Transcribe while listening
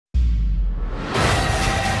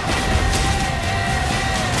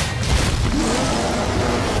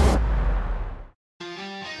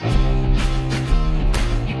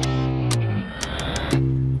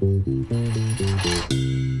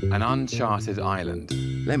an uncharted island.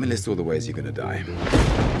 Let me list all the ways you're gonna die.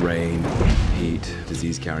 Rain, heat,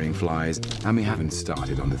 disease-carrying flies, and we haven't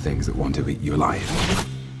started on the things that want to eat you alive.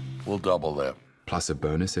 We'll double that. Plus a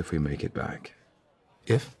bonus if we make it back.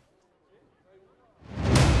 If?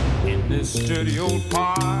 In this dirty old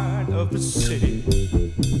part of the city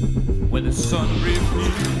where the sun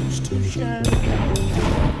refused to shine.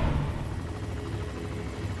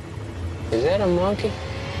 Is that a monkey?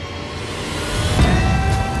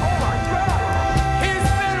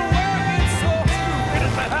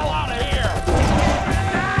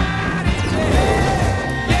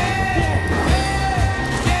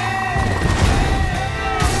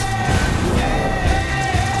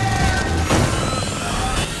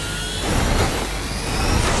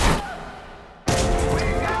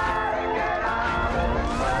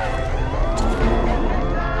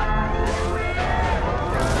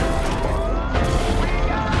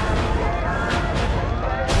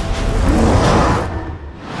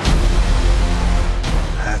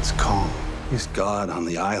 He's God on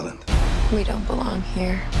the island. We don't belong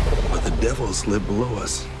here. But the devils live below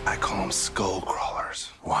us. I call them skull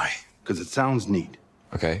crawlers. Why? Because it sounds neat.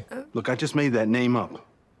 Okay. Look, I just made that name up.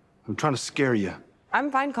 I'm trying to scare you.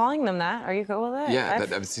 I'm fine calling them that. Are you cool with it? Yeah,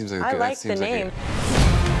 that seems like I like seems the like name.